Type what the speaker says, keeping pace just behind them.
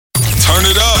Turn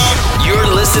it up.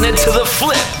 You're listening to The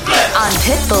Flip on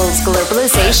Pitbull's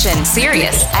Globalization,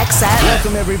 Sirius XM.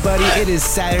 Welcome everybody. It is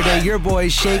Saturday. Your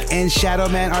boys Shake and Shadow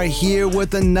Man are here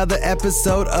with another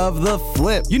episode of The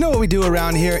Flip. You know what we do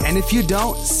around here, and if you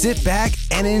don't, sit back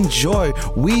and enjoy.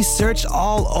 We search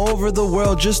all over the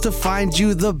world just to find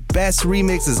you the best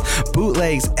remixes,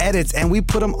 bootlegs, edits, and we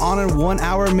put them on a 1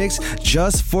 hour mix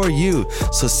just for you.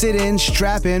 So sit in,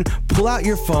 strap in, pull out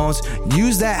your phones,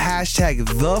 use that hashtag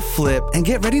TheFlip, and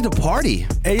get ready to party.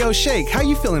 Hey yo, Shake, how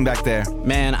you feeling back there?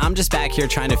 Man, I'm just back here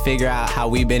trying to figure out how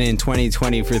we've been in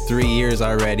 2020 for 3 years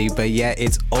already, but yet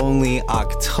it's only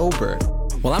October.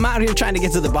 Well, I'm out here trying to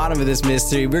get to the bottom of this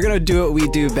mystery. We're gonna do what we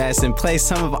do best and play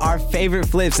some of our favorite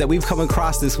flips that we've come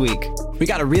across this week. We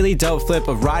got a really dope flip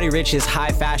of Roddy Ricch's High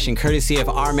Fashion, courtesy of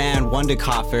our man Wonder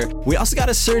Coffer. We also got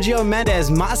a Sergio Mendes,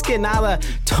 Mas Que Nada,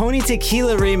 Tony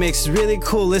Tequila remix. Really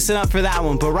cool, listen up for that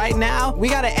one. But right now, we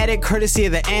got an edit courtesy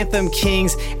of the Anthem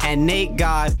Kings and Nate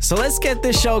God. So let's get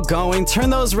this show going. Turn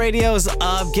those radios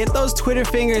up, get those Twitter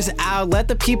fingers out, let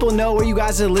the people know where you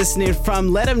guys are listening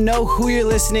from. Let them know who you're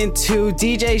listening to.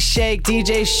 DJ Shake,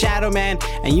 DJ Shadow Man,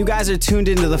 and you guys are tuned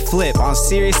into The Flip on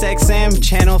Sirius XM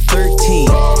channel 13.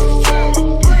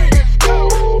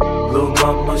 Little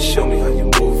mama, show me how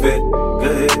you move it. Go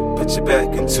ahead, put your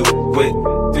back into it.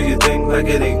 Do your thing like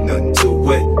it ain't nothing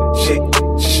to it.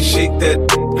 Shake that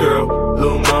girl.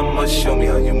 Little mama, show me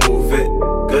how you move it.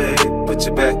 Go ahead, put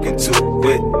your back into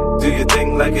it. Do your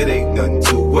thing like it ain't nothing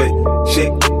to it.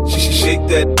 Shake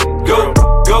that girl.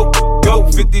 Go,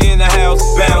 50 in the house,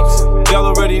 bounce. Y'all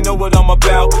already know what I'm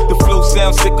about. The flow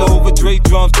sounds sicker over Dre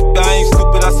drums. I ain't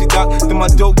stupid, I see Doc, then my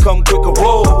dope come quicker.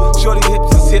 Whoa, shorty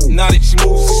hips is hypnotic, she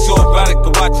moves so erotic. I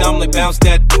watch, I'm like bounce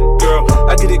that girl.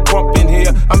 I get it crump in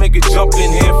here, I make it jump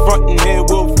in here, front in here,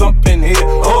 we'll thump in here.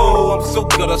 Oh, I'm so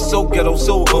good, I'm so ghetto,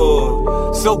 so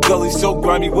hood, so gully, so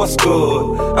grimy. What's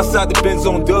good? Outside the Benz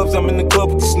on dubs, I'm in the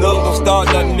club with the snug. Don't start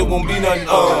nothing, it won't be nothing.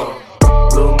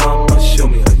 Little mama, show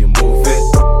me how you move it.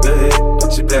 Go ahead,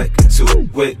 put your back into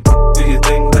it. Do your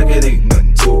thing like it ain't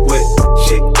nothing to it.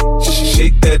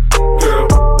 Shake that girl.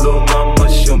 Little mama,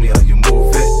 show me how you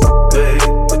move it. Go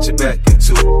ahead, put your back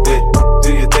into it.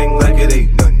 Do your thing like it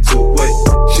ain't nothing to it.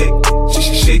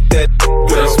 Shake that girl.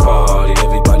 Let's party,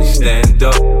 everybody stand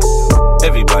up.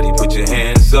 Everybody put your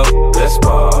hands up. Let's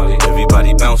party,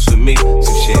 everybody bounce with me.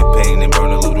 Some champagne and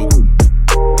burn a little.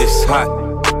 It's hot.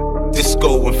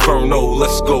 Disco Inferno,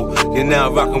 let's go. You're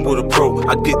now rockin' with a pro.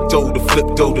 I get dough to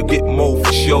flip dough to get more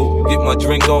for show. Get my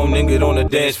drink on and get on the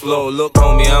dance floor. Look,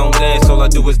 homie, I don't dance, all I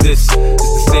do is this. It's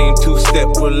the same two-step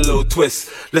with a little twist.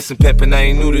 Listen, Peppin', I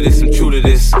ain't new to this, I'm true to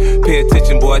this. Pay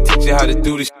attention, boy, I teach you how to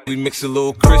do this. We mix a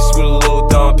little Chris with a little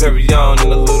Dom Perignon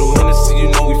and a little Hennessy, you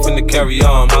know we finna carry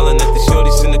on. Hollin' at the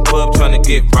shorties in the club tryna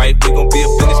get right. We gon' be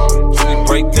up in this till we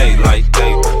break daylight.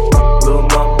 Little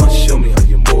mama, show me how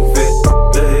you move it.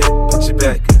 Go ahead, put your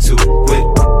back into it.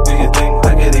 Do your thing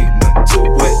like it ain't nothing to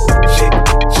it.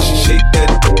 Shake that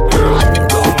girl.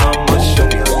 Little mama, show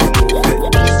me how you move it. Go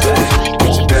ahead,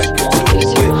 put your back into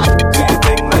it. Do your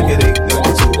thing like it ain't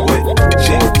nothing to it.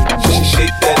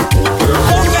 Shake that girl.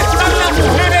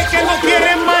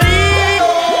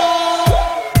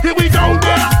 Here we go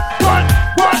now.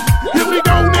 What? Here we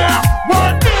go now.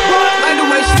 What? Like the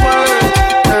way she works,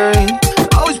 hey.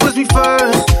 Always puts me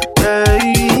first,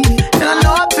 hey. And I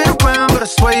know I've been around, but I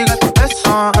swear you got the best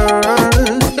on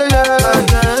earth, yeah.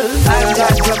 I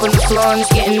got drunk on the floor and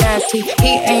it's getting nasty.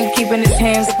 He ain't keeping his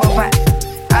hands up on my.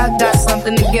 I got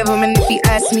something to give him, and if he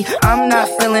asks me, I'm not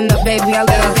feeling the baby. I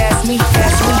let him gas me.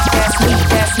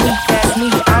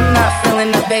 I'm not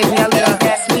feeling the baby. I let him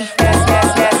gas me.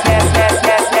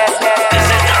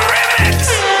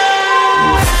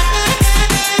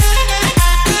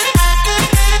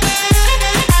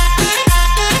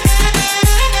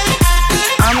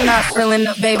 I'm not feeling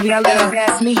the baby. I let him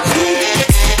gas me.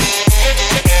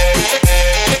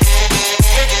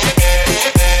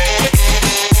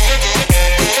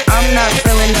 I'm not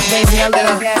feeling the baby, I let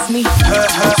her gas me. Her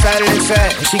fatter than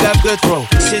fat, and she got good throw.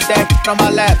 Sit that on my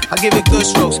lap, I give it good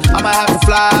strokes. I might have to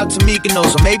fly out to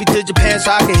Mykonos, or maybe to Japan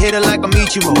so I can hit her like a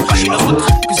Michiro. She knows what the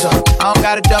f*** is up, I don't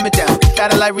gotta dumb it down.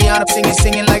 Got her like Rihanna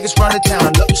singing like it's run of town.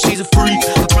 Look, she's a freak,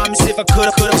 I promise if I could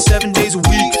 7 days a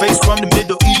week. Face from the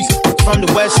Middle East, from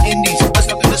the West Indies. That's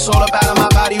nothing that's all about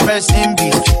my body, rest in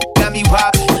peace. Got me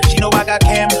wobbling, she know I got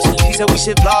cameras. She said we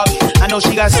should vlog it, I know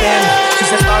she got standards. She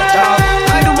said start dog,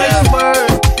 I the way she work,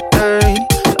 hey.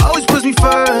 Always puts me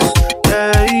first,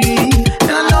 hey.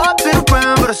 And I know I've been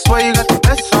around, but I swear you got the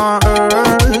best on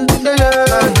earth, yeah.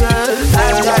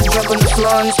 I got drunk on the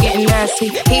floor and it's getting nasty.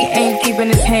 He ain't keeping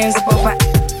his hands up on my.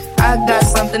 I got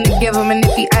something to give him, and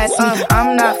if he asks me,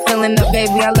 I'm not feeling the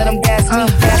baby, I let him gas me,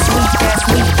 gas me, gas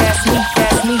me, gas me,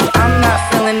 gas me. I'm not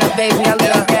feeling the baby, I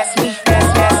let him gas me, gas,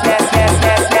 gas, gas, gas,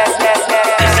 gas, gas, gas, gas.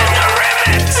 This is the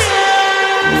remix.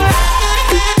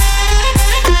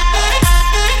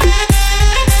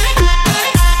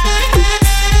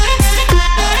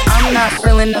 I'm not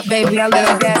feeling the baby, I let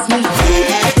him gas me.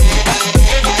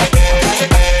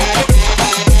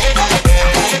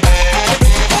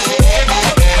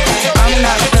 I'm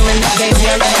not feeling the baby,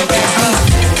 I let him gas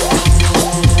me.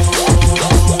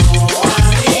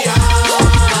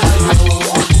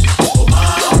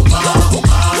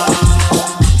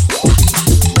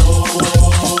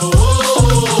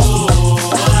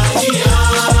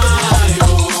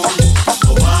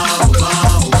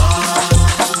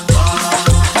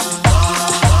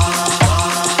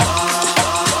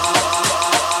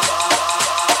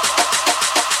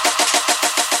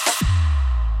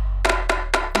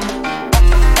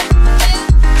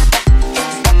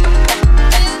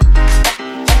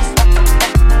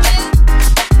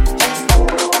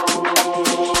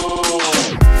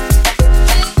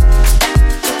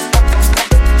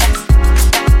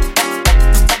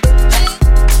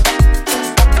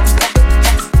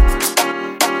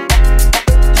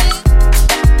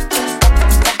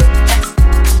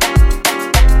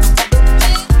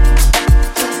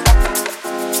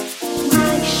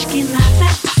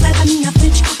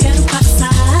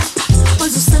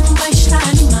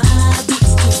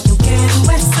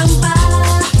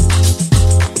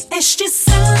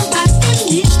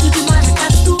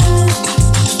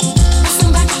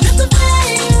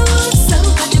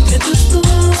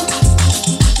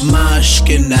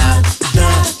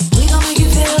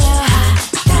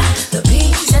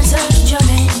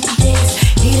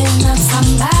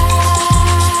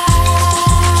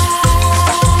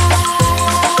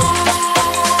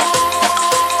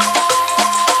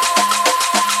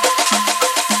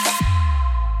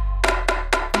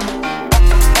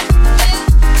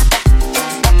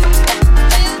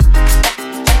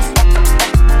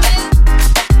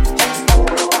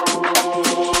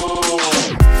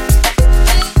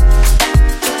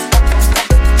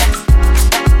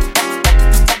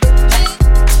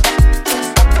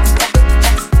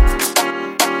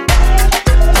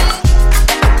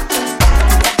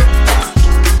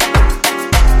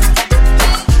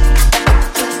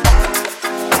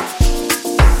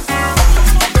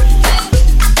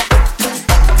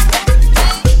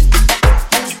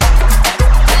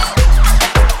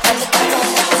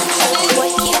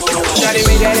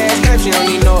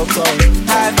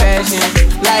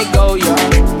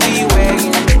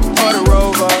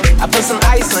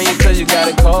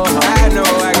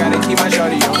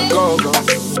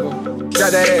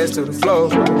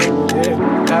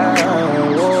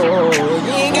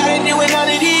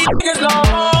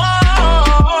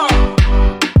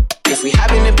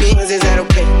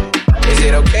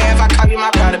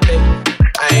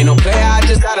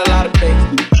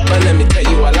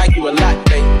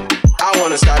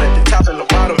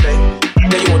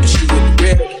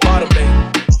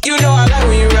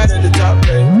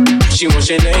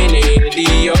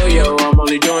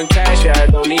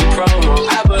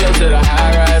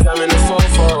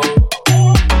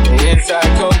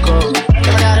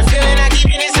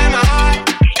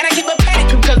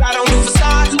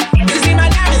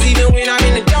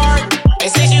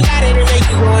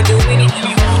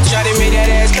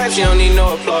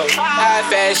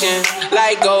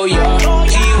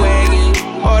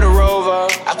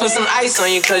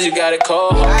 Cause you got it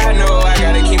cold. I know I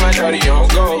gotta keep my shorty on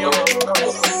go.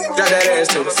 Drop that ass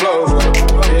to the floor.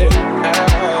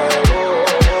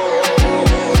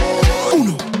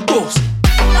 Uno, dos.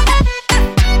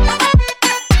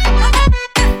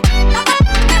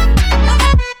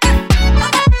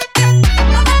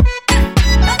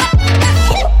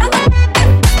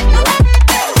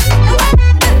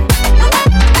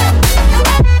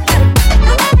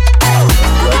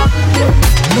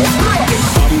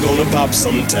 Pop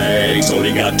some tags,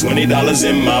 only got $20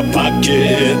 in my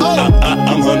pocket.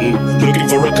 I'm hunting, looking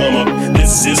for a come up.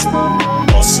 This is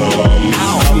awesome.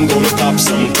 I'm gonna pop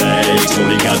some tags,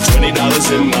 only got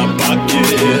 $20 in my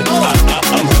pocket.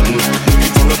 I'm hunting,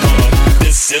 looking for a come up.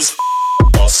 This is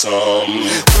awesome.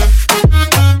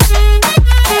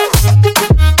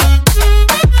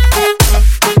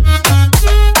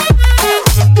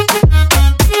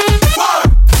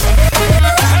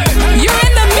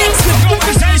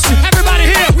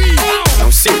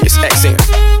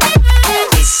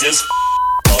 This is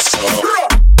awesome.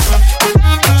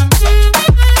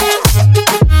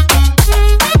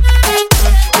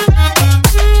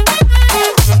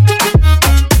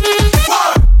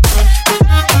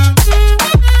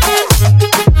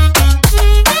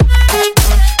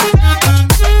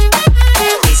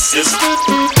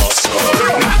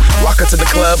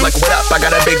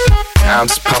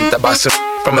 ounce pump. That bought some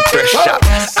from a thrift shop.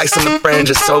 Ice on the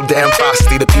fringe is so damn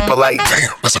frosty. The people like,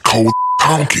 damn, that's a cold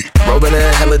honky. Rolling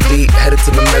in hella deep, headed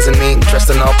to the mezzanine.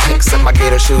 Dressed in all pink, set my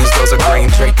gator shoes. Those are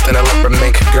green, draped in a leopard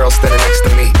mink. Girl standing next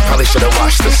to me. Probably should've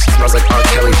washed this. Smells like R.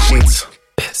 Kelly sheets.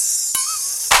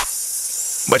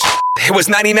 But it was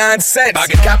 99 cents. I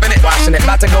get copping it, washing it.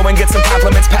 About to go and get some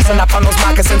compliments. Passing up on those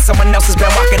moccasins. Someone else has been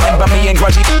walking in by me and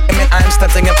grudgy. I am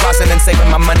stunting and flossing and saving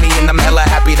my money, and I'm hella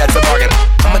happy that's a bargain.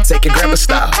 I'ma take your grandpa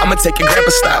style. I'ma take your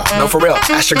grandpa style. No, for real.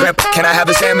 Ask your grandpa, can I have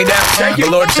his hand-me-down?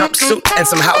 Velour jumpsuit and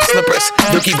some house slippers.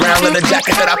 Dookie brown leather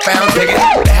jacket that I found. Dig it.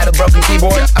 They had a broken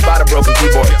keyboard. I bought a broken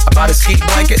keyboard. I bought a ski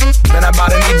blanket. Then I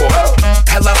bought a kneeboard.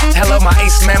 Hello, my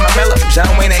ace man, my mellow.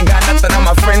 John Wayne ain't got nothing on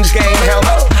my fringe game. Hell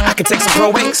no. I can take some pro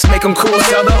wings, make them cool,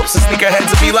 sell those. The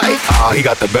sneakerheads will be like, oh, he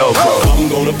got the Velcro. I'm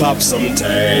gonna pop some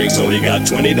tags. Only got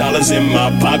 $20 in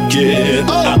my pocket.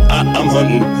 I'm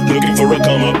hunting, looking for a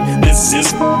come up. This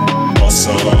is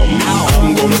awesome.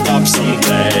 I'm gonna pop some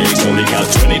tags. Only got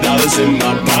 $20 in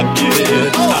my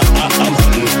pocket. I'm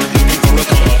hunting, looking for a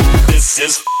come up. This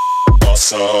is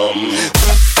awesome.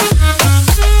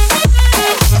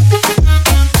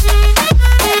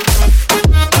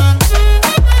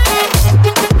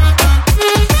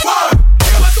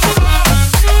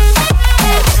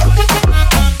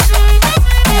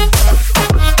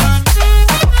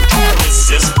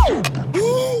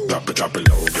 Drop it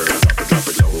low, girl. Drop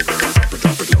it low, girl.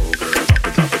 Drop it low, girl.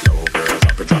 Drop it low, girl.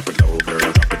 Drop it low,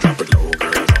 girl. Drop it low,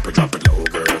 girl. Drop it low, girl. Drop it low,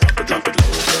 girl. Drop it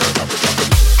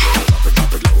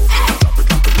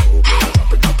low,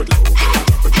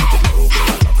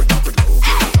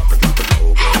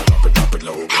 girl. Drop it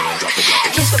low, girl.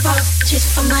 Just for buzz, just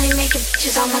for money making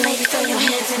bitches. All my ladies, throw your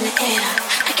hands in the air.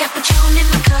 I got Patron in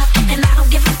my cup, and I don't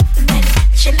give a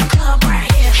bitch in the club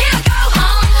right here. Here I go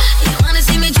home. You wanna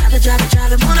see me drop it,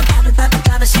 wanna pop it,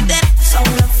 shake that ass on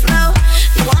the floor.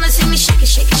 You wanna see me shake it,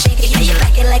 yeah, you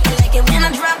like it when I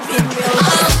drop it, real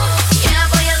low. Yeah,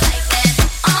 boy, you like that,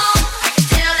 I can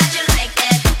tell that you like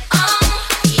that,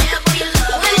 yeah, boy, you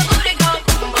love when the booty go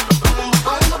boom, boom,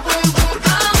 boom, boom, boom, boom, boom,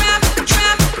 boom.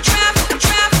 Trap.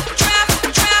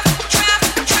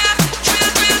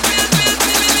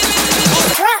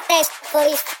 Drop that,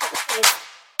 police.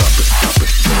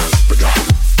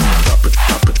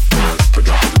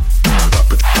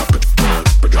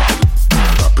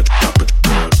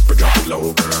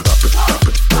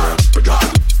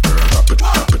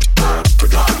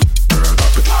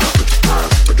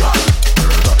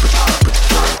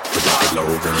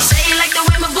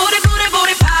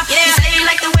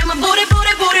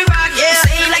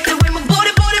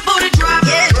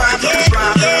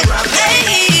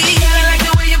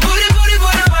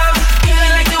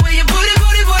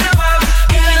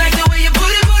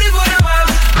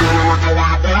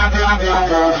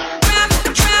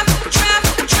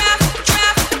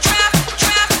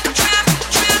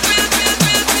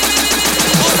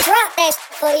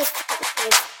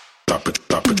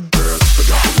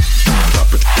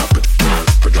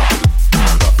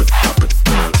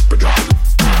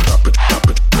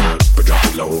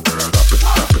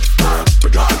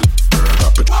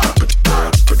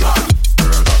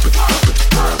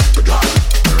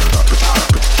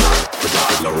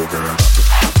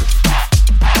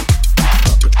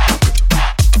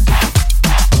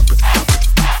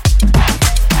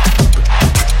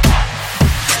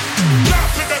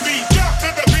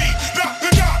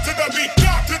 Drop to the beat.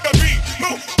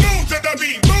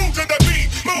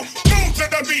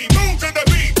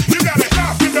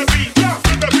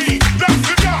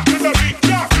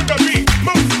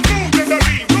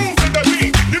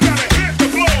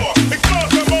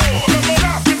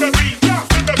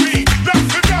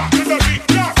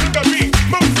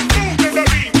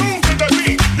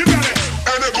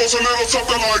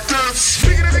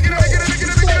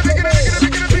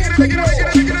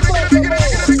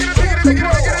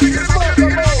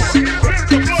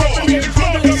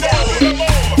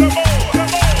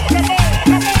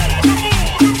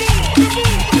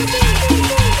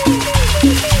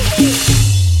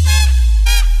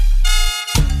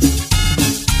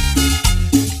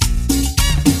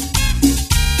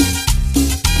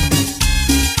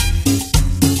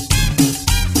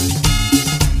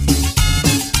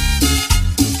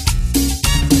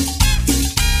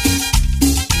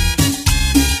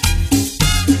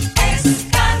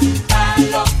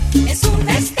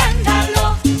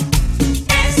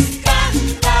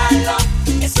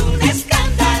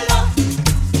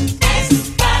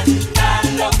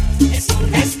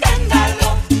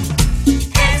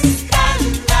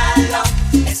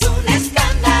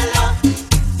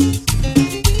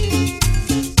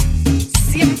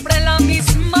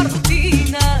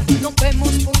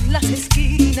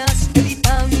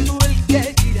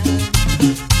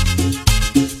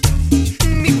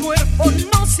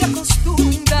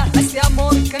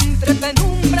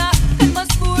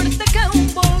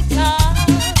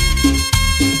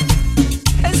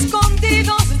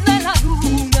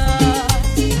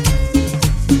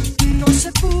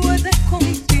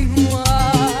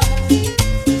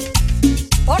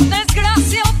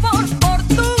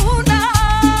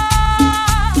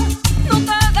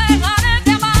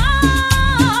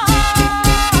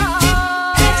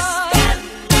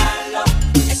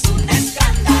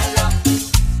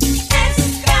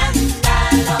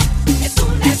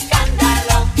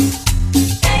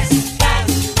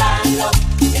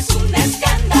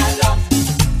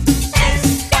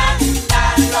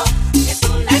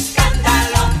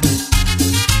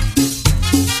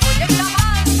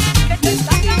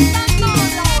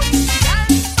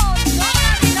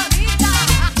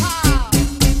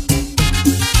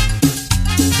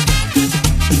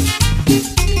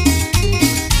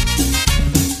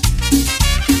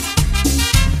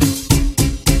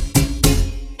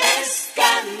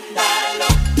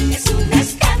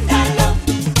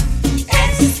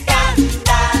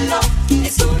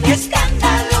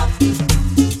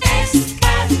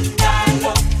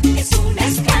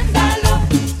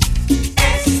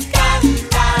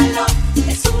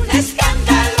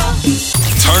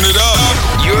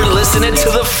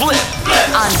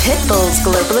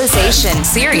 Globalization,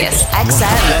 Sirius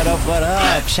XM. What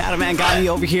up? Shadow Man got me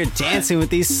over here dancing with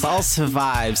these salsa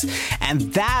vibes. And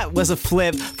that was a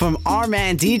flip from our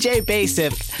man DJ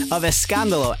Basic of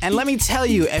Escándalo. And let me tell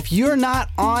you, if you're not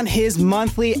on his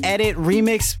monthly edit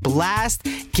remix blast,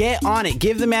 get on it.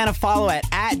 Give the man a follow at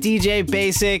DJ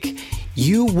Basic.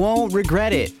 You won't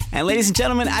regret it. And ladies and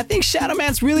gentlemen, I think Shadow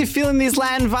Man's really feeling these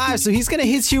Latin vibes, so he's gonna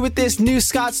hit you with this new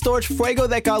Scott Storch Fuego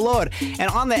de Calor. And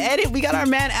on the edit, we got our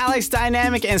man Alex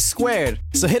Dynamic and Squared.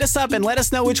 So hit us up and let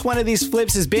us know which one of these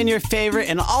flips has been your favorite.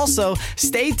 And also,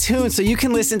 stay tuned so you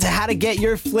can listen to how to get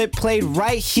your flip played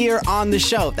right here on the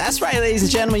show. That's right, ladies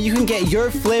and gentlemen, you can get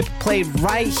your flip played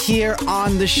right here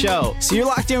on the show. So you're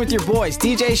locked in with your boys,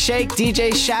 DJ Shake,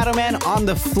 DJ Shadow Man on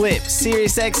the flip,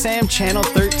 Sirius XM Channel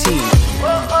 13.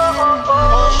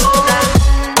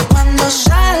 Cuando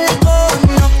salgo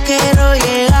no quiero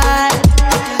llegar.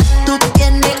 Tú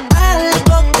tienes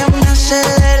algo que me hace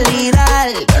delirar.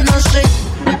 Yo no sé,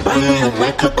 el baño lo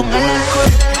mezclo con el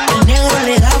alcohol. El negro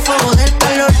le da fuego del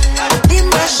calor.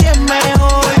 Dime si es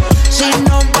mejor si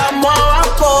nos vamos a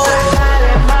vapor.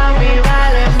 Dale mami,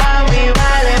 vale mami,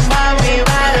 vale mami,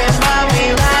 vale mami,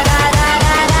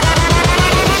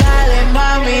 dale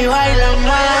mami, baila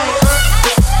más.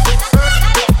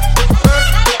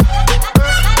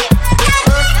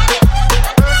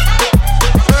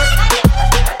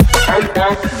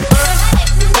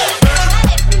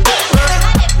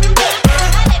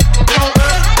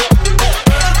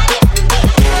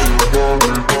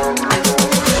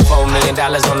 $4 million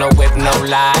on the whip, no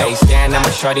lies. Stand on my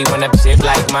shorty when a shit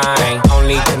like mine.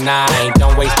 Only tonight,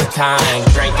 don't waste the time.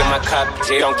 Drink in my cup,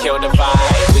 don't kill the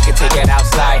vibe. We can take it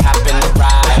outside, hop in the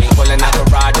ride. Pulling out the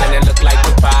rod and it look like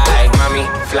Dubai. Mommy,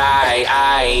 fly,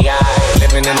 aye.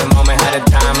 Living in the moment, had a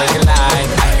time of your life.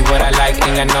 You what I like,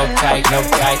 ain't got no tight, no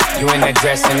tight. You in that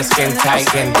dress and the skin tight,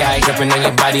 skin tight. Dripping on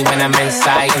your body when I'm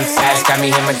inside. Got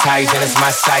me hypnotized and it's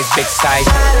my size, big size.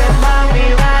 Vale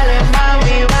mami, vale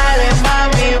mami, vale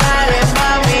mami, vale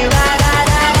mami,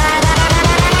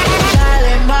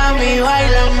 dale mami,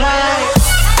 baila más.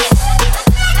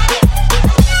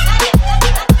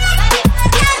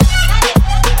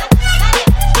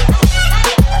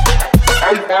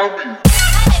 Ay, mami.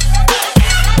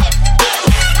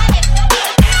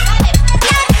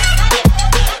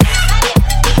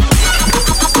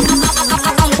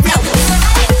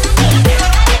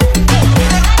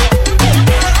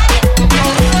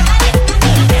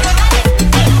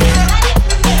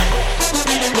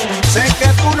 Sé que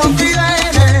tú no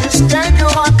quieres que yo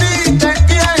a ti te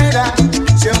quiera.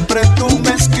 Siempre tú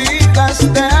me esquivas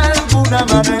de alguna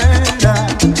manera.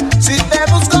 Si te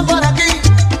busco por aquí,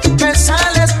 me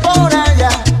sales por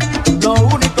allá. Lo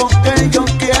único que yo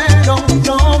quiero,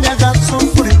 no me hagas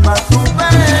sufrir más tu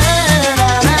pena.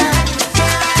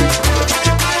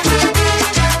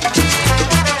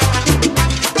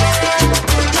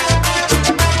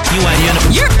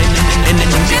 You're in the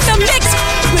mix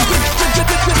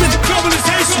with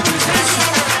globalization.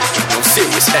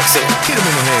 Sirius XM. Hit him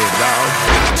in the head, dog.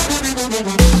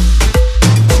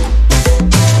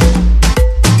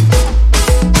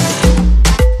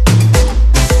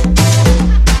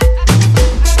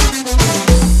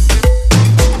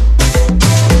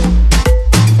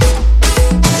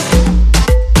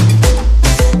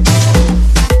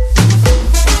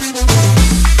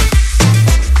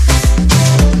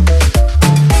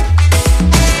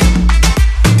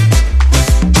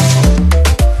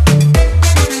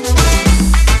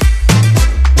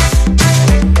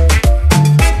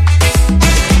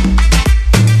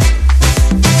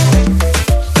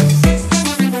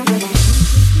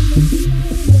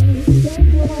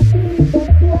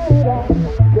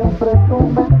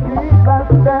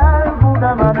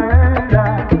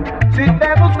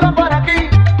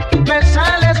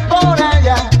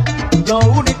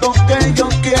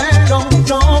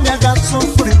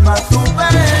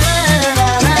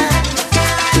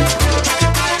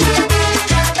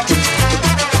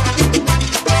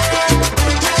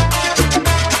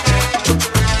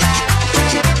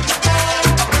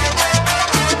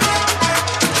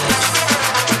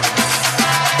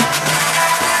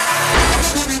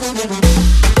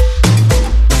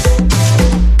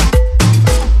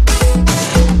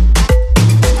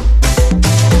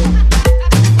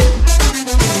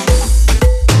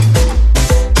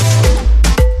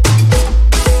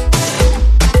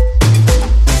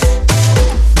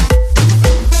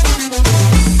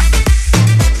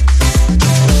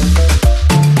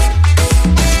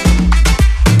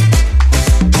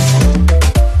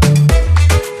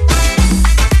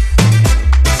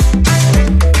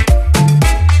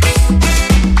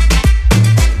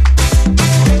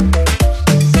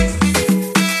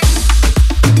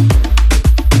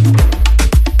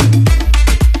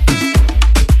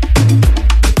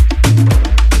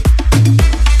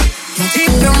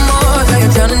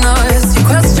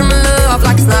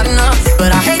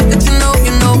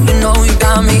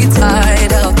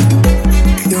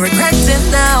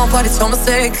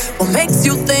 mistake? What makes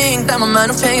you think that my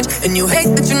mind will change? And you hate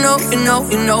that you know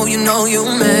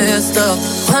messed up.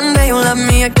 One day you'll love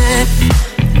me again.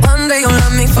 One day you'll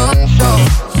love me for sure.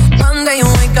 One day you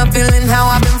wake up feeling how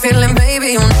I've been feeling,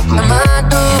 baby. You'll knock on my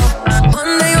door.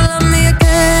 One day you'll love me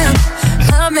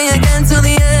again till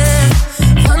the end.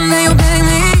 One day you'll make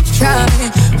me try.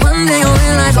 One day you'll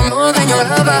realize I'm more than your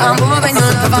lover, I'm more than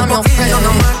your lover, I'm your friend.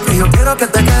 Que yo quiero que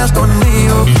te quedes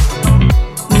conmigo.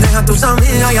 Deja tus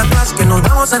amigas y atrás que nos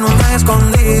vamos en un viaje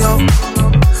escondido.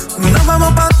 Nos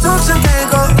vamos pa' Turks and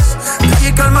Caicos, de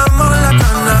allí calmamos las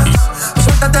canas.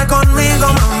 Suéltate conmigo,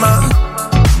 mamá,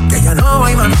 que ya no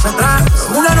hay manos atrás.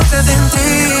 Una noche sin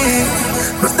ti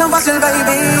no es tan fácil, baby.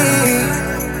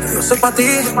 Que yo soy pa' ti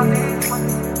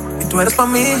y tú eres pa'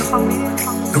 mí.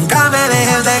 Nunca me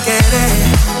dejes de querer.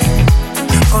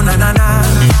 Oh, na, na, na.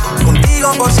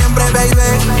 Contigo por siempre,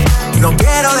 baby. No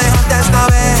quiero dejarte esta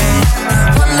vez.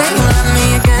 One day you love me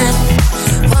again.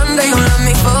 One day you love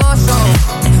me for sure.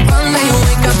 One day you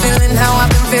wake up feeling how I've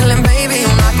been feeling, baby.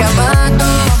 You knock at my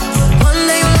door. One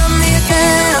day you love me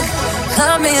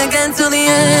again till the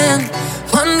end.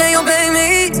 One day you'll make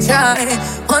me try.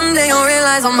 One day you'll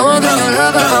realize I'm more than your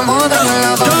lover, I'm more than your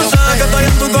lover. Yo sé que estoy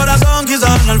en tu corazón,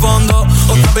 quizás en el fondo.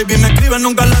 Otra baby me escribe,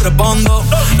 nunca le respondo.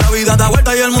 La vida da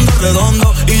vuelta y el mundo es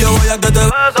redondo. Y yo voy a que te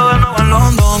beso de nuevo en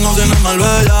London. No tienes mal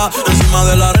bella, encima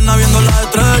de la arena viendo las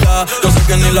estrellas. Yo sé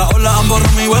que ni las olas han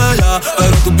borrado mi huella,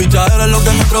 pero tu picha eres lo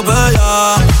que me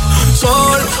atropella.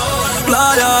 Sol,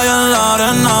 playa y en la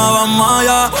arena vamos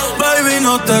allá. Baby,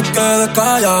 no te quedes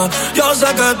callada. Yo sé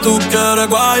que tú quieres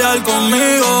guayar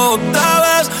conmigo otra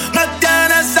vez. Me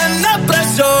tienes en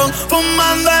depresión,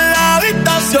 fumando en la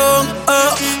habitación,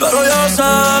 pero yo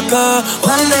sé que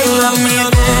one day you love me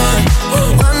again.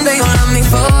 One day you love me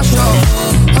for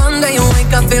sure. One day you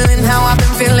wake up feeling how I've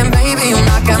been feeling, baby. You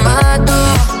knock at my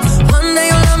door. One day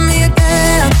you love me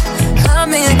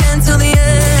again till the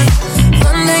end.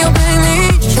 One day you'll make me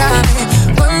try.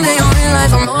 One day you'll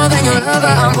realize I'm more than your lover,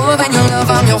 I'm more than your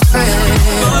lover, I'm your friend.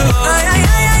 Ay, ay,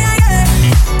 ay, ay, ay, ay.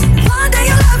 One day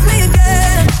you love me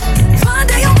again. One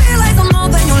day you'll realize I'm more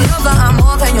than your lover, I'm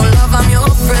more than your lover, I'm your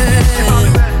friend.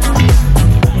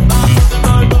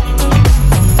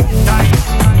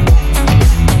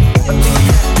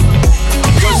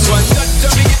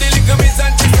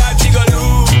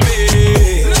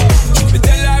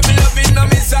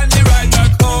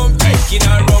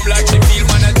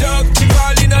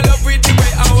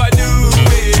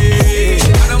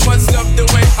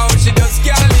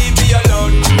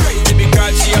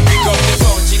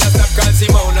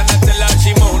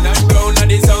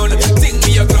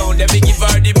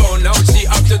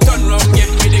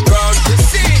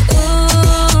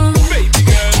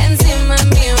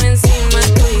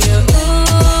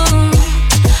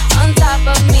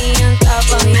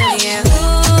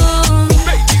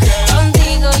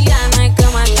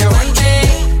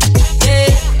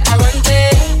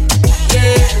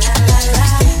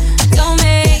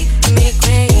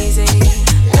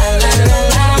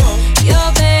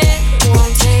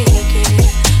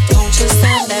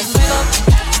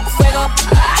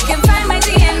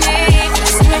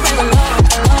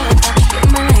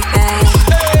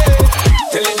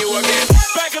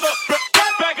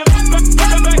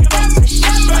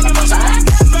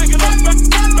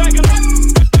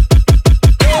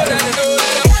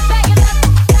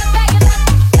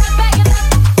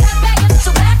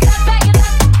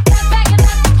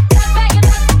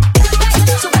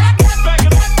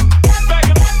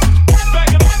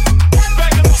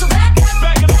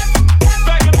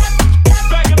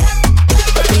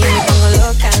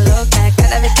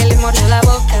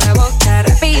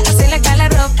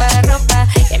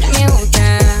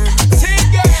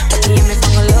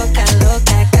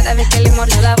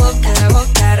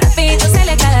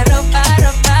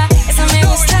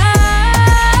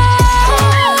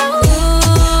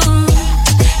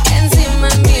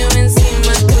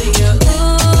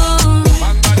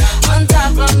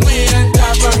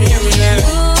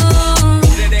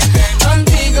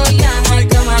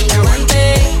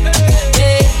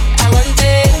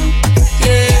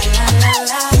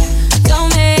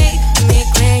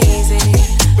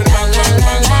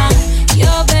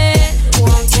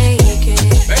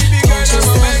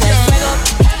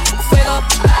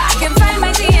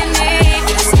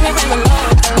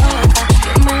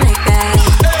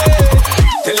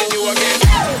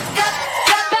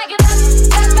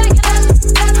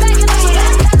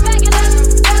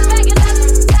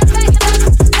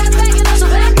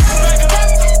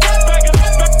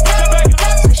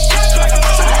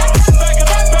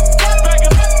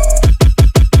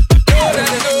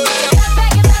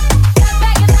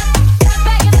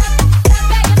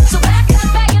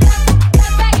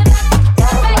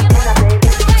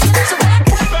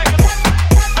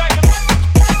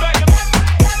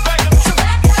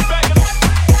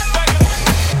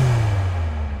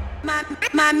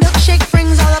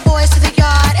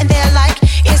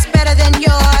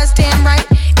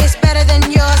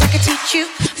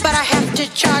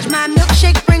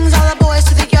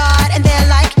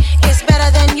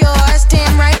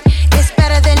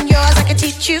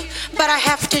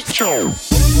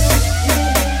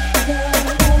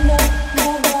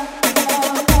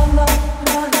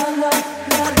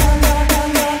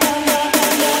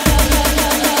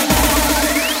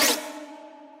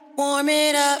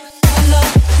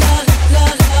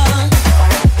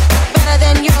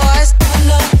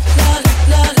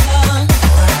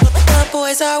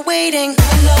 are waiting.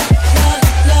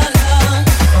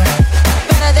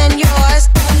 Better than yours.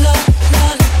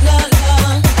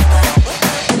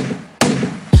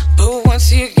 But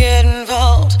once you get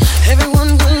involved,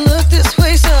 everyone will look this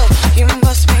way, so you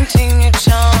must maintain your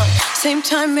charm. Same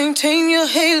time, maintain your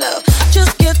halo.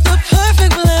 Just get the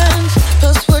perfect blend,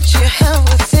 plus what you have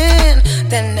within.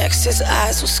 Then next his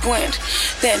eyes will squint.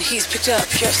 Then he's picked up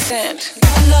your scent.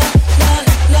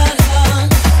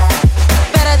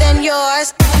 Better than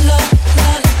yours.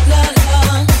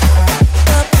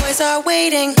 The boys are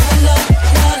waiting.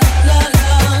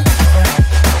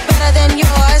 Better than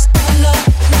yours.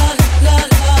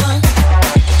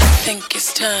 I think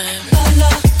it's time.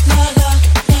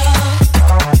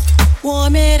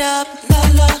 Warm it up.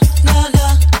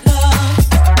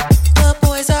 The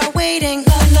boys are waiting.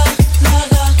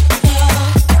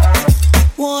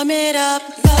 Warm it up.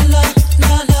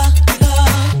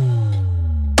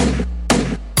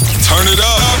 Turn it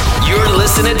up. You're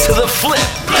listening to The Flip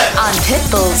on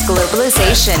Pitbull's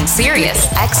Globalization, Sirius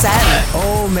XM.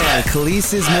 Oh man,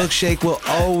 Khaleesi's milkshake will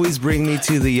always bring me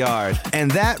to the yard.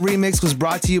 And that remix was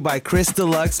brought to you by Chris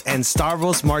Deluxe and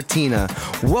Starvos Martina.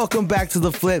 Welcome back to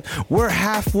The Flip. We're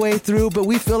halfway through, but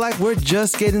we feel like we're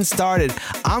just getting started.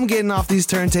 I'm getting off these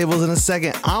turntables in a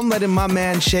second. I'm letting my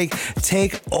man Shake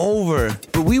take over.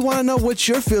 But we want to know what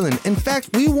you're feeling. In fact,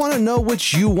 we want to know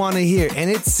what you want to hear. And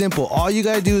it's simple. All you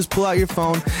got to do is pull out your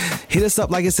phone, hit us up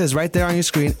like it says right there on your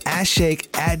screen, at Shake,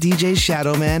 at DJ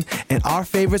Shadowman, and our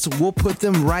favorites, we'll put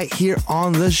them right here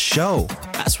on the show.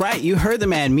 That's right, you heard the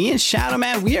man. Me and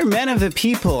Shadowman, we are men of the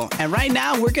people. And right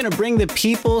now, we're going to bring the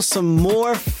people some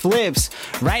more flips.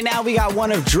 Right now, we got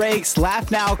one of Drake's Laugh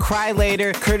Now, Cry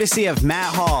Later, courtesy of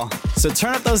Matt Hall. So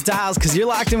turn up those dials, because you're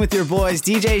locked in with your boys,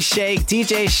 DJ Shake,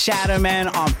 DJ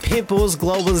Shadowman, on Pitbull's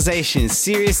Globalization,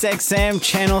 Sirius XM,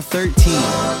 Channel 13.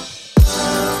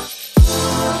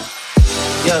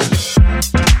 Yeah.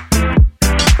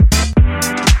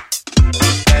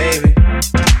 Baby.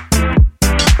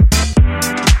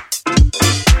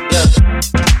 Yeah.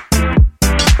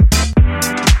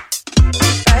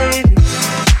 Baby.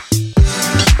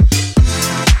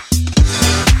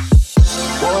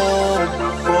 Whoa,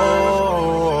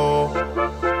 whoa.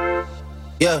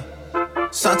 Yeah.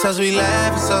 Sometimes we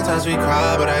laugh and sometimes we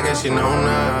cry, but I guess you know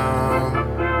now.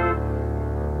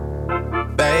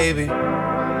 Baby,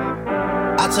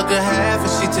 I took a half and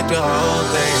she took the whole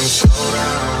thing. Slow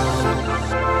down.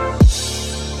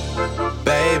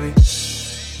 Baby,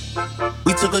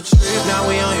 we took a trip, now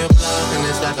we on your block and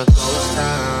it's like a ghost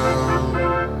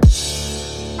town.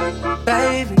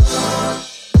 Baby,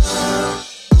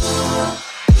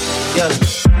 yeah.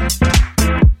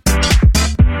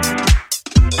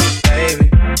 Baby,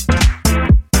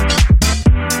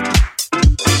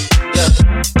 yeah.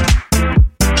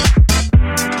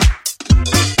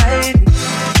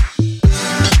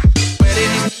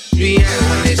 Be at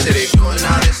when they say they doing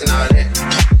all this and all that.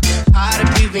 Tired of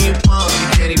beefing you pump, you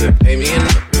can't even pay me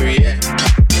enough to react.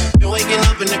 Been waking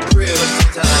up in the crib,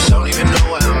 sometimes I don't even know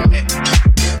where I'm at.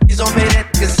 Please don't pay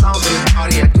that nigga songs in the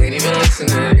party, I can't even listen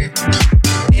to that.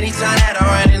 Anytime that I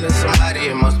run into somebody,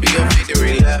 it must be a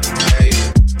victory lap. Hey,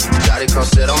 Johnny come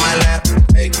sit on my lap.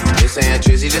 Hey, they saying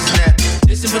Drizzy just snap.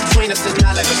 This in between us is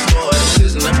not like a store, this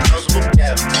isn't a closable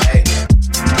gap. Hey,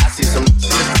 I see some in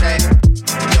the tag.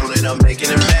 Don't end up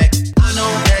making it back. I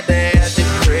know that they at the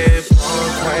crib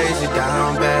going crazy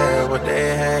down bad. What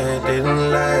they had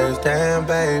didn't last, damn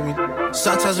baby.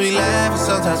 Sometimes we laugh and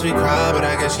sometimes we cry, but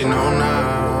I guess you know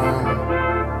now.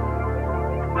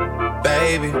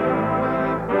 Baby,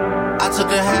 I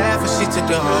took a half and she took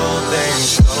the whole thing.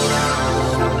 Slow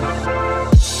down.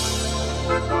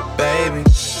 Baby,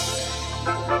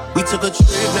 we took a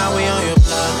trip, now we on your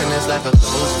block and it's like a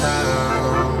ghost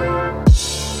town.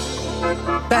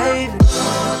 Baby,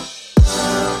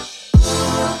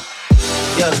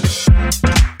 yeah.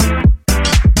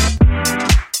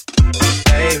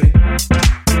 Baby,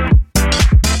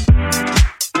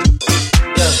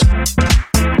 yeah.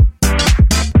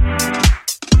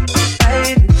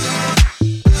 Baby,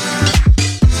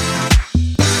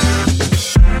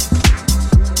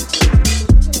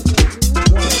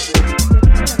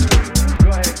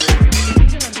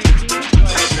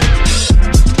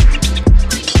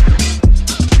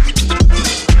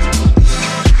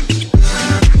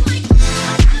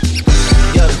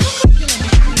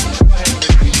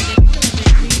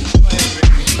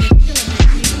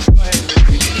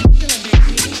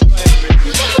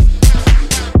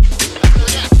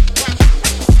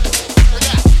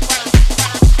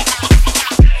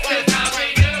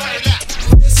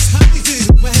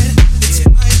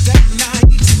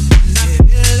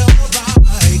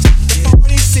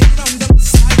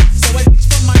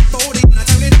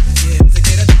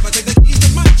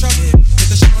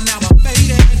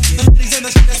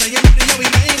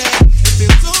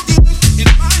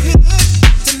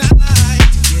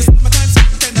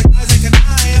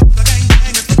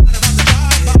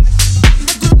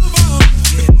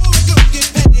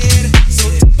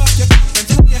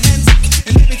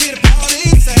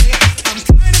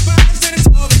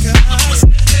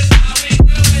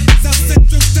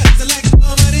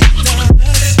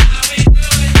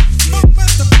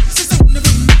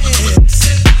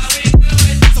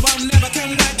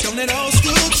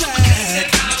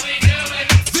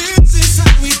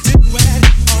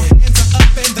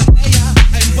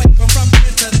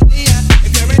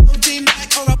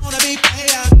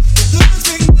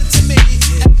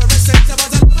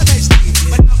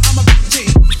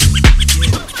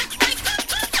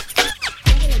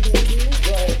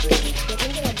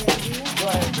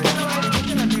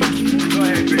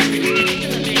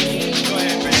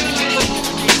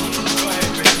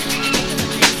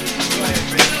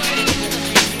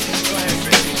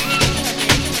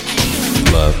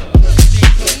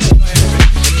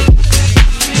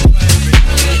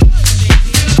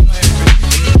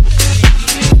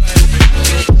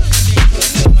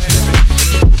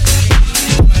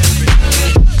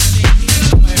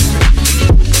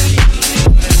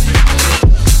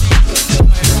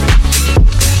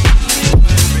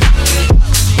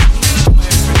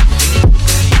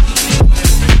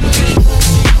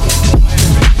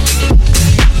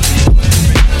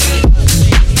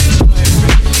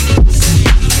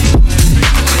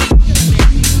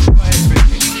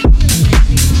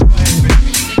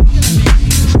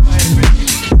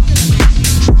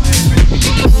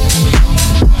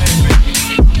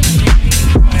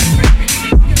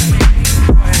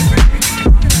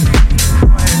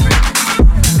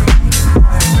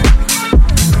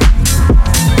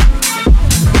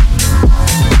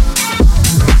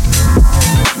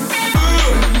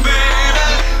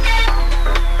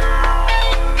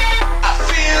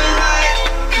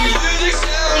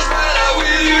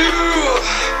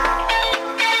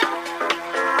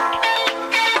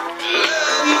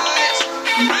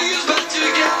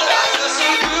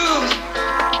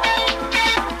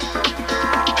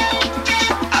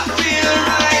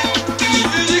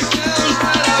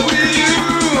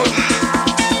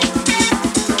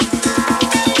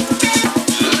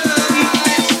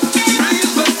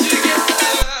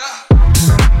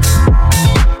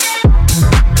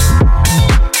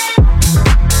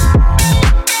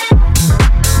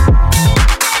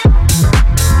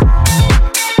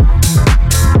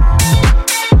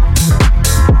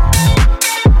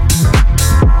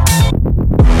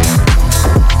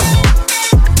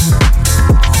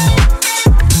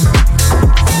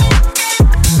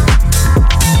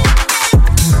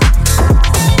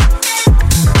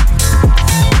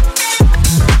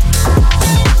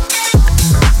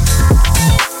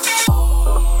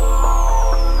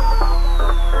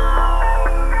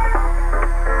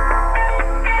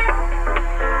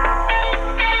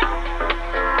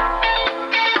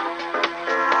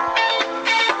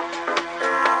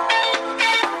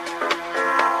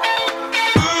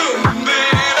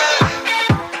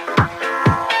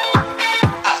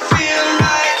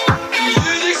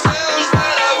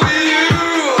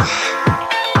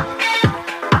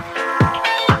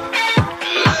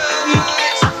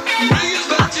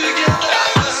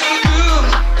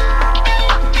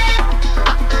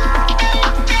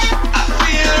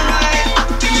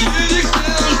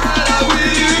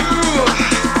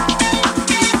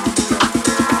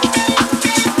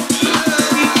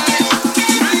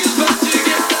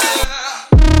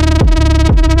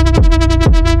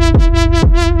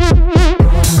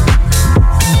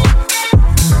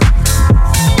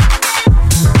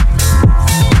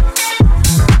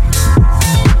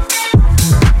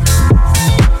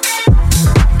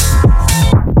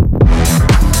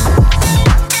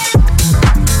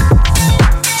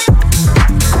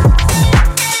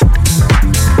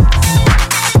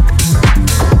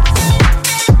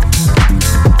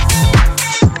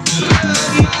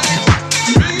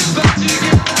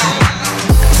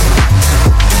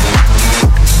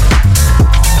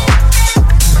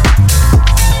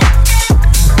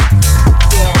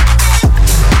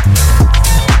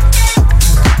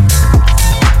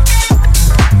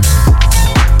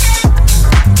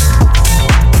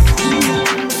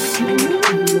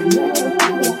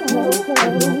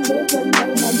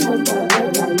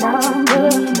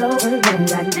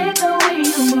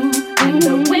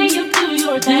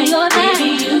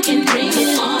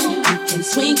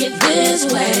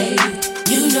 this way.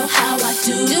 You know how I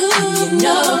do, you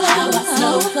know how I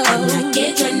flow. And I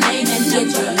get your name and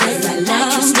number, cause I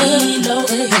like you stilo.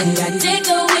 And I dig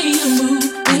the way you move,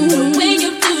 and the way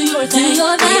you do your thing.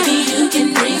 Baby, you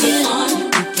can bring it on,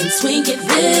 you can swing it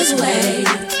this way.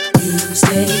 You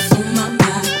stay on my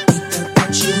mind, think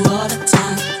about you all the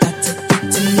time. Got to get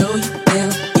to know you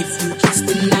well, if you kiss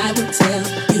then I will tell.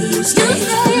 You stay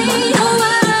on my mind,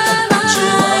 think about you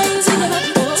all the time.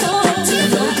 Got to get to know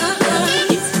you well,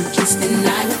 if you kiss then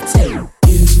I will tell.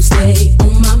 You stay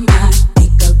on my mind,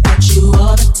 think about you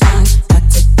all the time. Got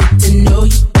to get to know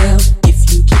you well, if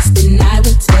you kiss then I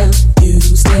will tell. You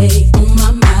stay on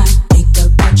my mind, think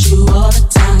about you all the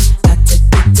time. Got to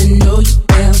get to know you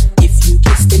well, if you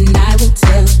kiss then I will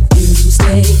tell. You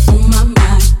stay on my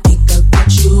mind, think about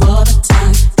you all the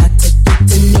time. Got to get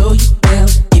to know you well,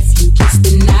 if you kiss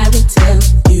then I will tell.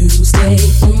 You stay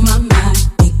on my mind,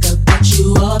 think about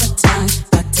you all the time.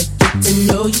 Got to get to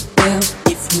know you well,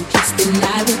 if you kiss then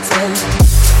I will tell.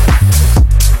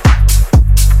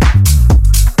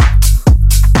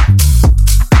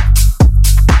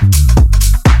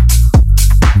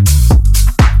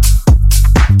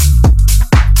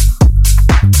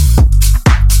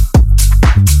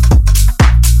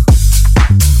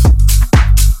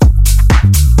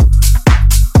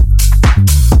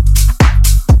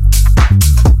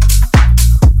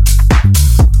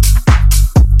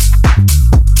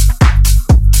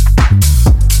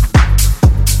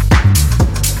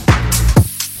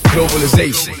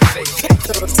 Globalization.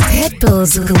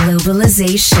 Pitbull's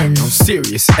globalization. On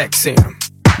Sirius XM.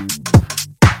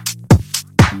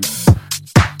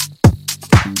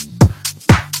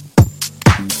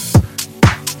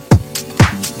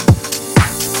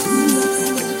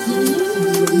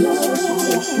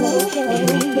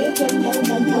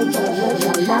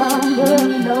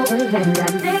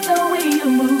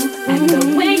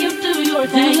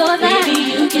 Baby,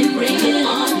 you can bring it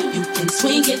on, you can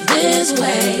swing it this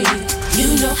way. You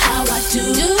know how I do,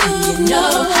 you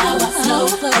know how I flow.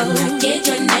 And I get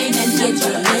your name and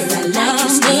number, cause I like you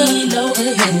stilo.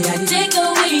 And I dig the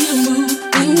way you move,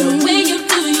 and the way you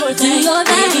do your thing.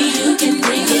 Baby, you can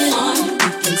bring it on, you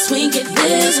can swing it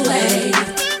this way.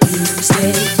 You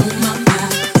stay on my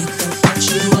mind, think about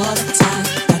you all the time.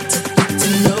 Got to get to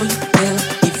know you well,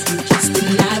 if you kiss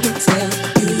then I will tell.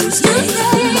 You stay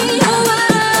on my mind.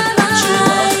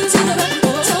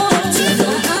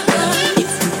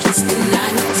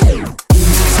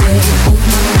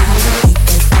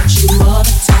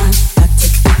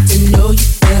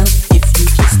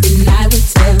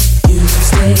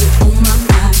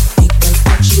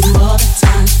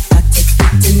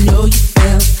 Know you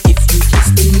well, if you kiss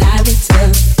then I will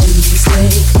tell.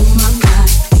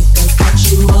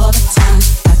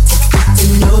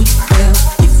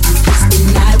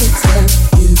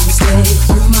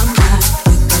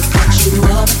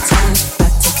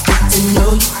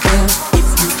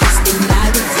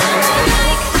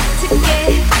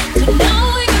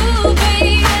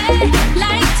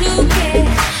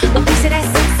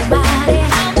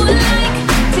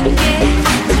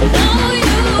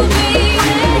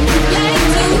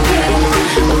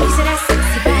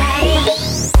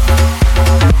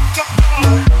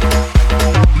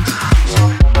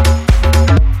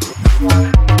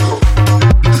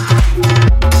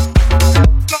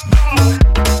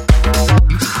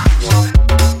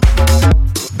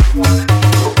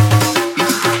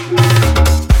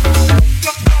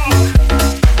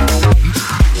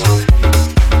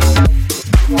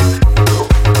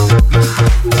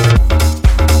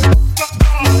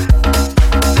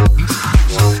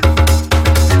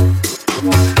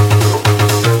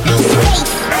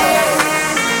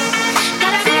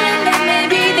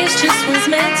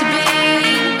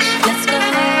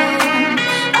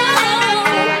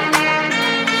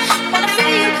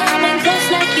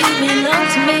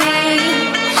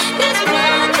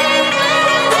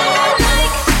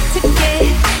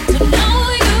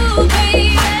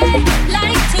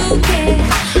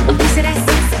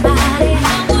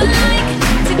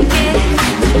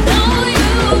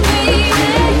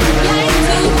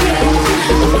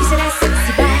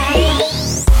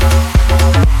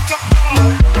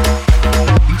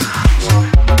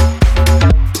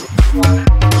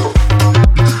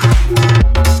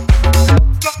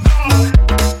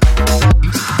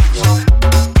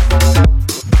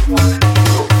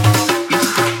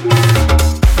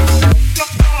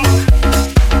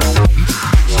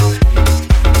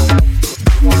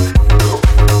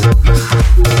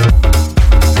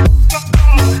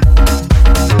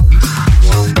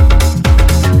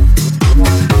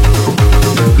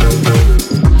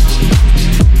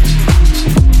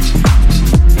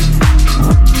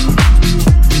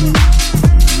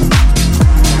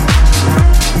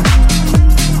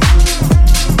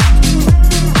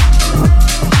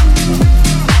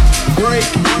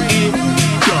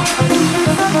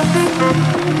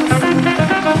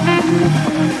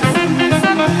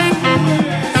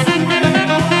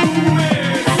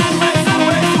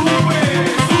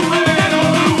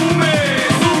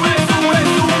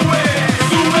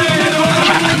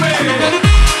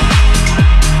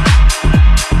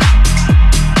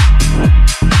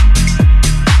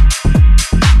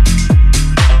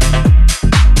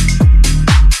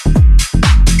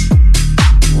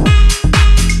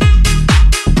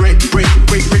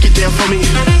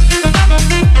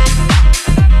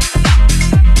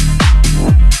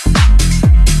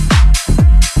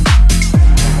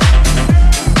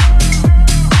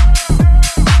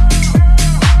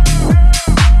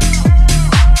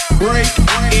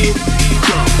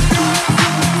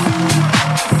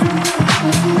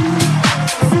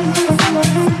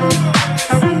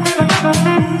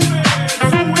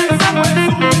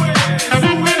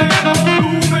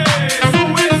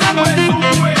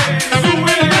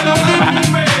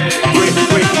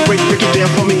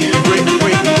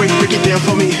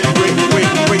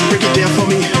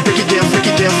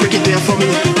 down for me.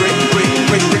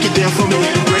 Break it down for me.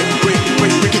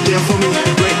 Break it down for me.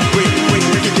 Break it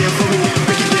down for me.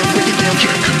 Break it down.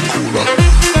 Cool up.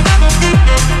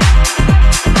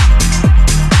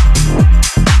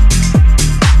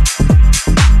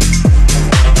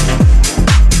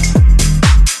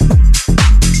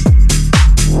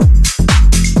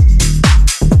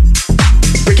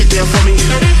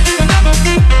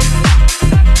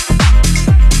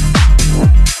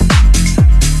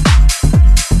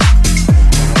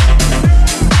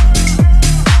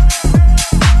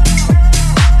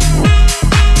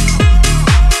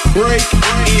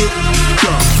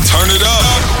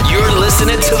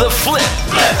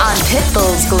 On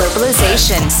Pitbull's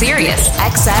Globalization, Sirius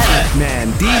XM.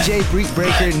 Man, DJ Freak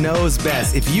Breaker knows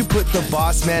best. If you put the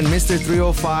boss man, Mr.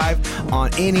 305,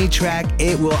 on any track,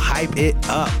 it will hype it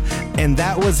up. And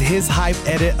that was his hype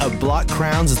edit of Block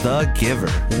Crown's The Giver.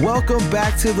 Welcome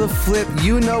back to The Flip.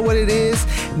 You know what it is.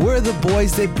 We're the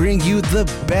boys that bring you the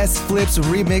best flips,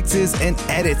 remixes, and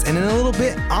edits. And in a little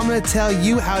bit, I'm going to tell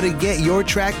you how to get your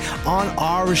track on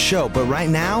our show. But right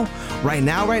now,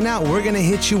 we're going to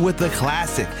hit you with the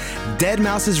classic.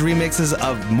 Deadmau5's remixes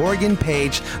of Morgan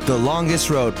Page, The Longest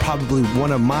Road, probably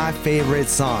one of my favorite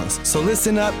songs. So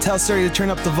listen up, tell Siri to turn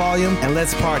up the volume, and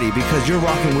let's party because you're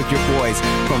rocking with your boys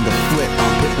from The Flip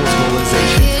on Pitbull's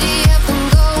Globalization. Giddy up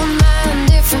and go, mind,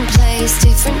 different place,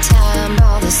 different time.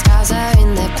 All the stars are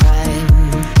in their prime.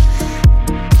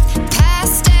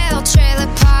 Pastel trailer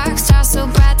park, stars so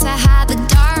bright to hide the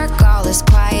dark. All is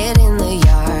quiet in the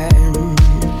yard.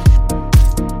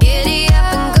 Giddy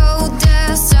up and go,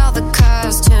 dust. All the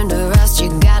cars turn to rust. You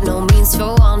got no means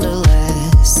for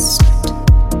wanderlust.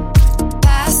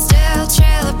 Pastel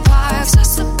trailer park, stars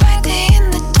so bright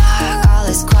in the dark. All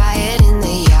is quiet in the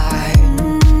yard.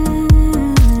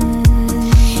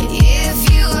 If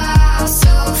you are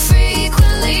so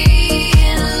frequently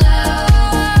in love,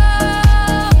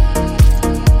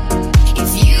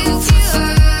 if you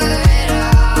prefer it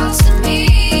all to me,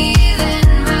 then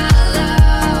my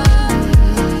love,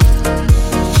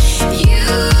 you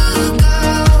go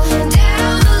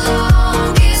down the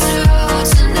longest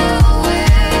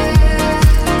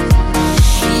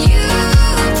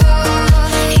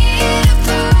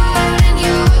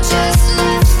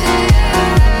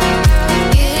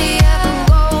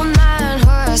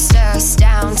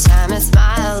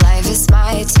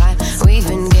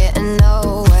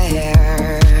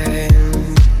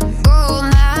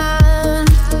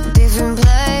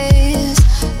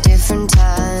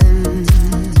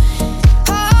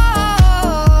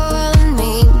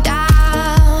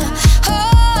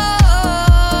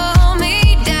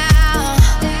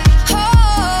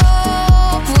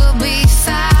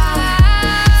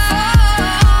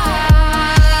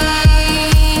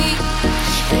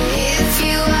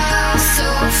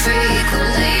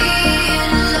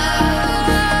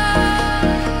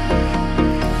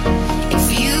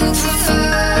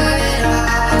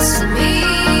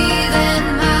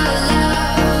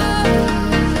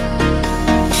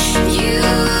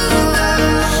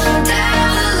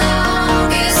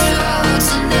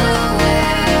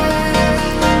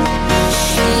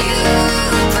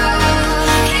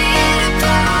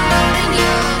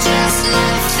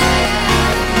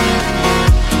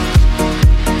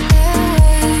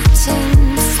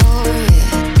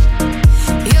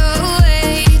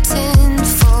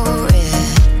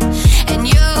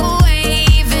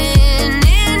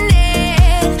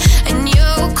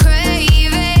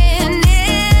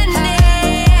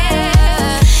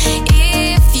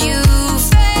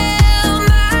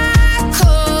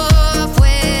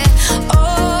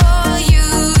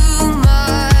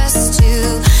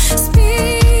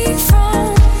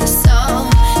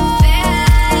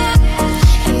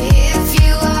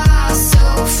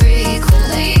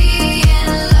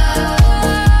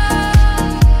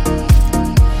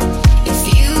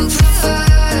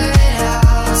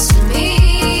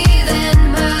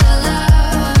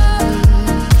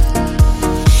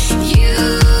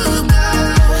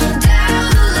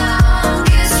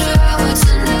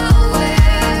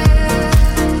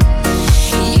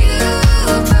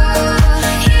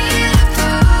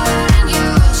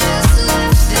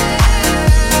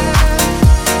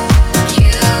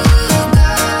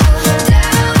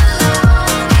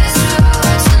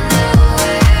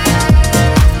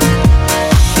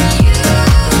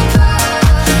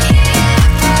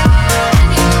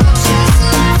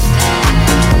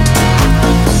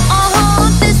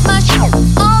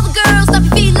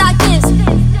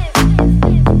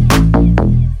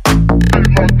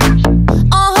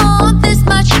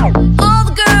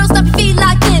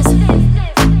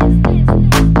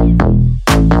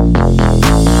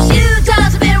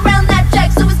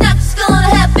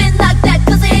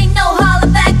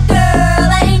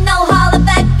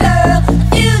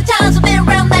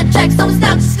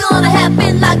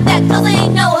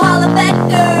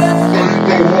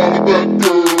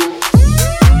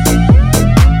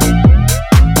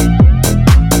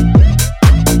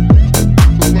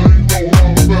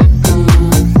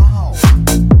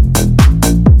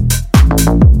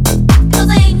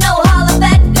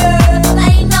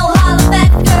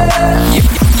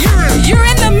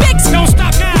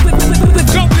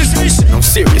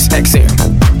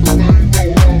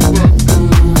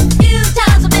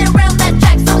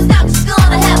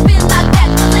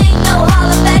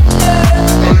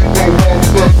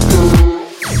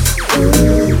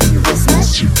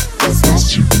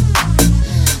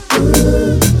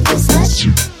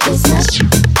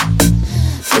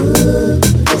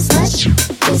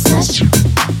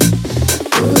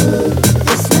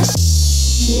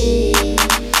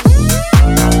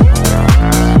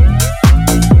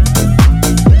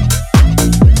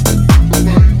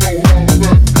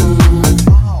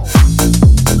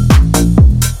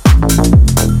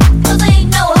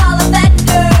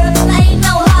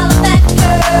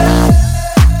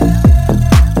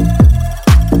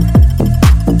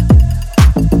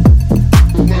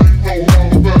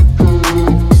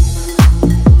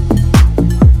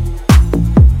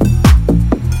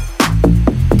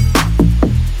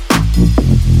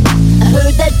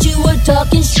heard that you were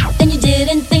talking shit, and you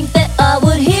didn't think that I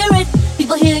would hear it.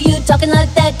 People hear you talking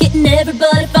like that, getting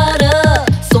everybody fired up.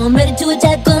 So I'm ready to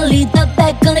attack, gonna lead the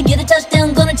pack, gonna get a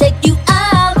touchdown, gonna take you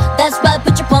out. That's right,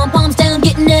 put your pom-poms down,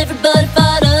 getting everybody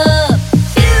fired up.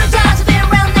 Few times I've been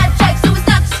around that track, so it's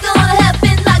not just gonna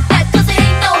happen like that, 'cause there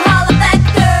ain't no holler back,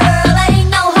 girl, ain't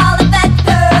no holler back,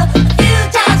 girl. Few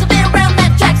times I've been around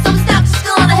that track, so it's not just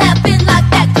gonna happen like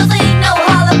that, 'cause there ain't no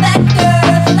holler back,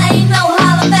 girl, ain't no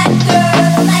holler back,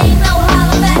 girl, ain't no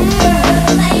holler back,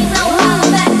 girl, ain't no holler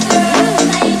back, girl,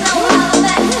 ain't no holler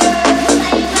back, girl,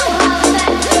 ain't no holler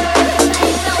back,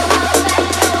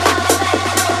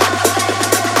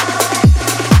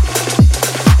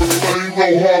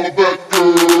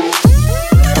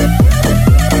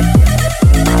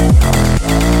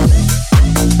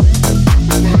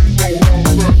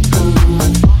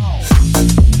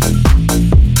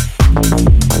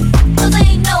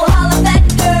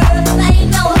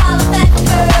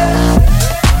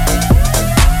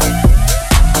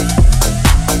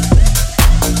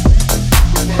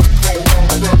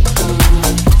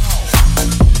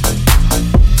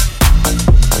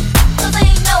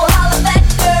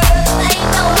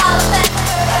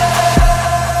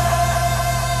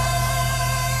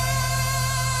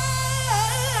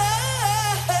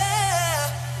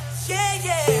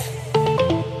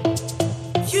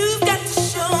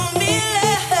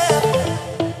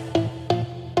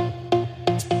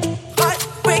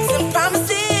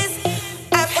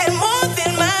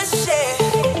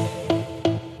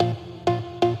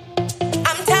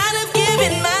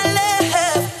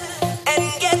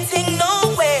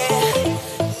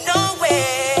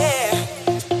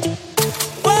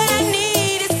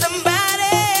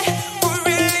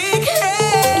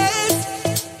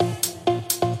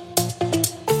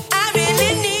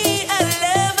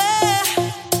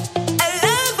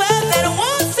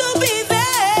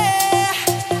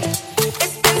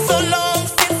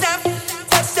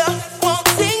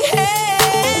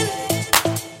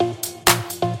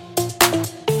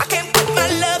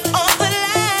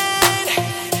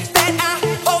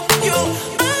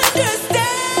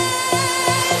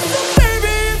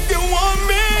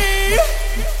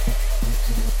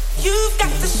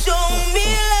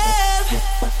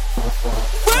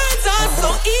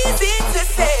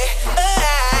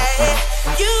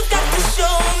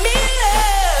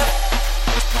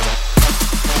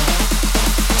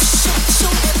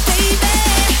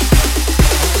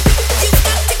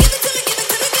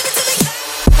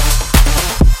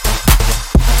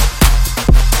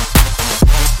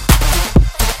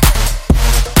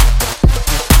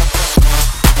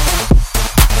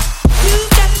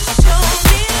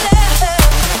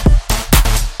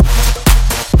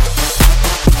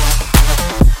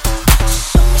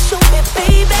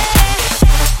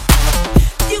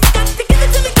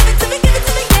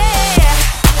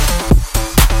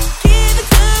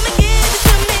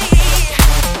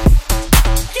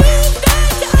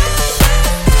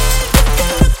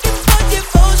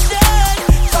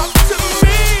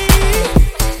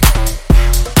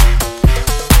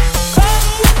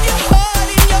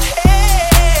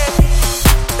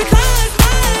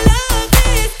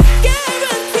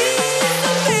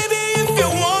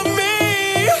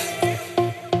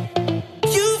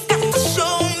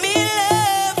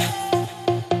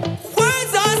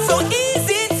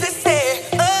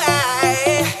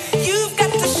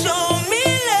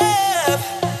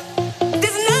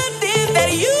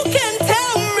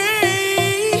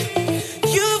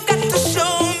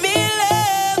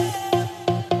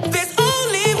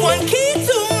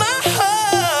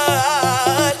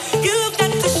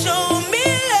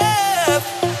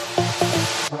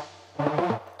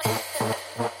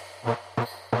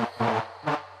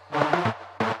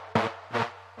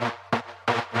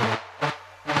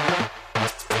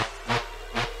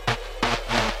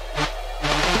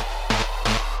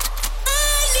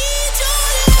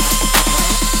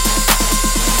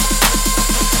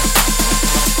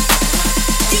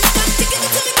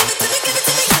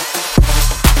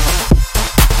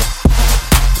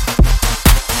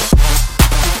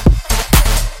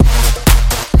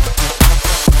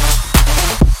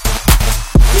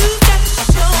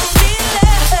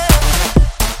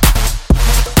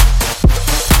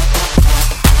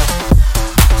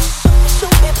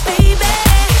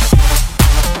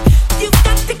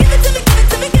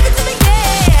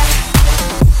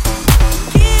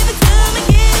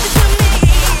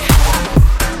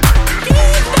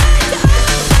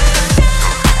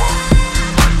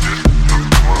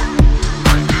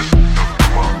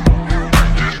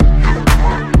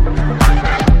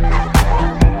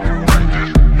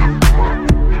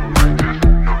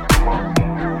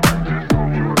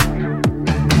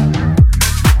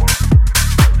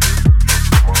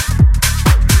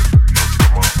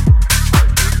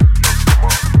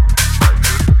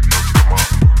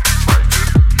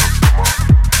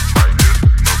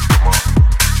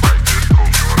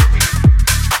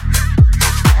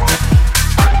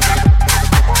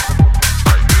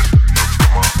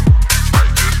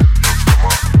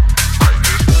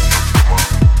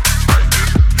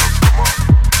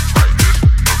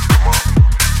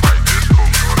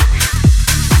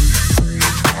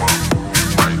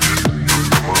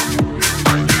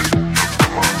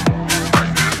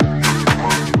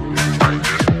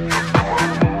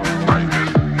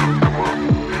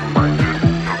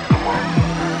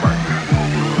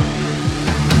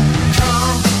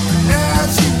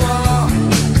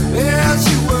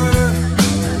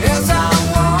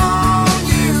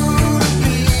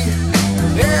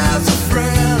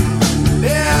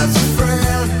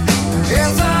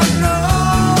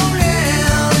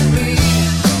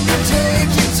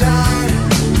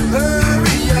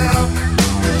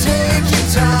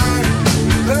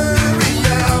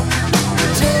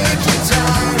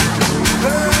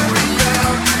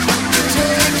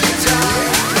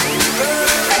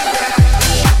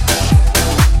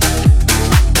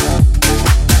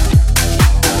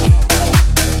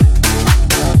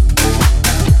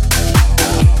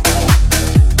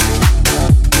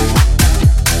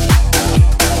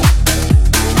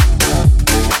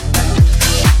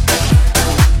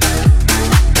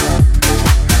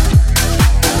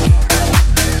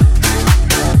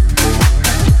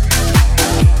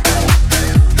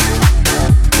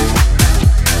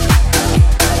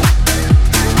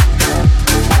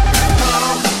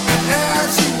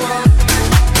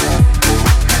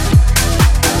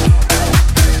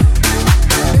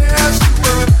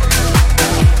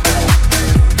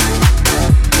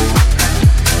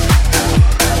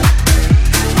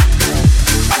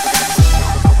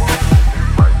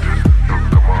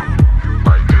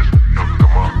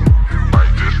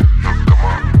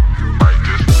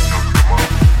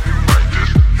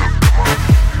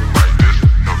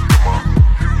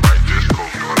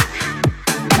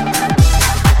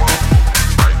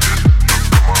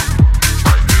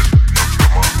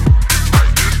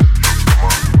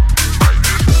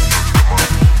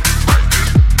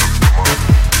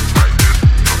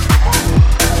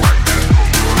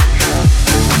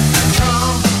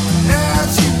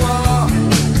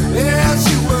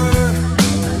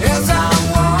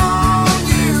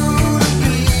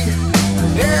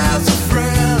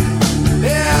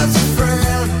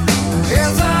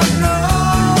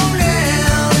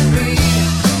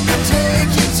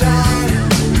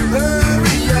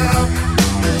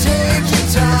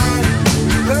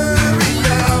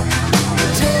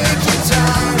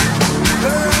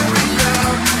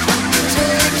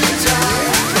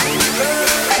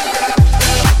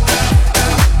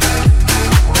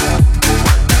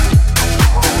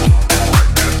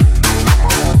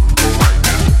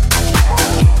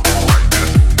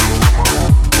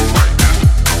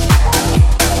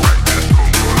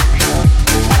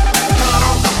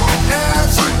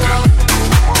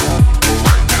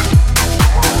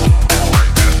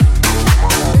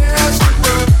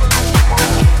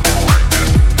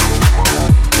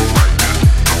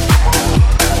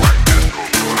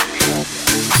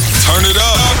 Turn it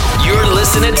up. You're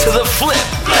listening to The Flip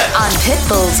on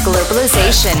Pitbull's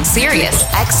Globalization, Sirius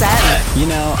XM. You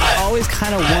know, I always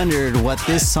kind of wondered what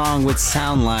this song would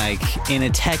sound like in a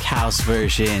tech house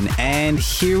version, and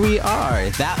here we are.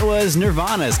 That was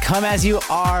Nirvana's Come As You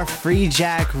Are Free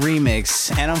Jack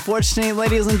remix. And unfortunately,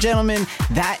 ladies and gentlemen,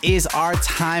 that is our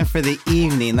time for the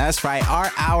evening. That's right,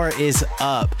 our hour is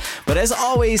up. But as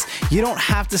always, you don't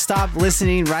have to stop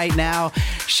listening right now.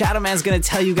 Shadow Man's gonna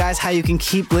tell you guys how you can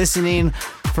keep listening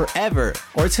forever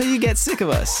or till you get sick of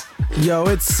us. Yo,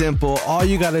 it's simple. All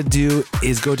you gotta do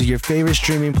is go to your favorite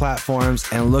streaming platforms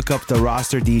and look up the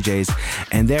roster DJs.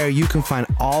 And there you can find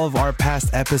all of our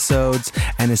past episodes.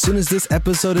 And as soon as this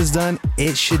episode is done,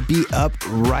 it should be up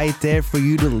right there for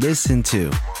you to listen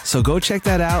to. So go check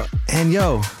that out. And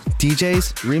yo,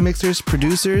 DJs, remixers,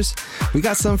 producers, we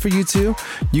got some for you too.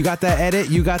 You got that edit,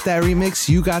 you got that remix,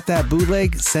 you got that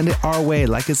bootleg, send it our way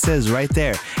like it says right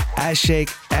there. At Shake,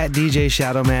 at DJ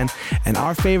Shadowman, and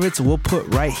our favorites we'll put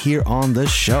right here on the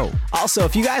show. Also,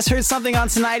 if you guys heard something on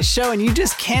tonight's show and you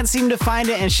just can't seem to find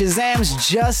it and Shazam's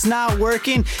just not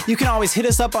working, you can always hit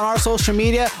us up on our social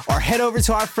media or head over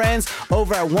to our friends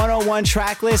over at 101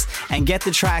 Tracklist and get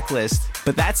the track list.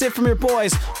 But that's it from your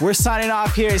boys. We're signing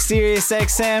off here at Sirius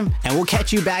XM, and we'll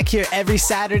catch you back here every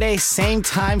Saturday, same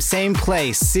time, same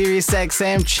place. Sirius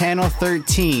XM Channel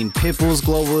 13, Pitbull's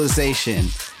Globalization.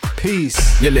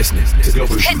 Peace. You're listening to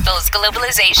Pitbull's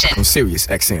Globalization on Sirius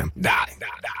XM.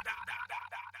 Die.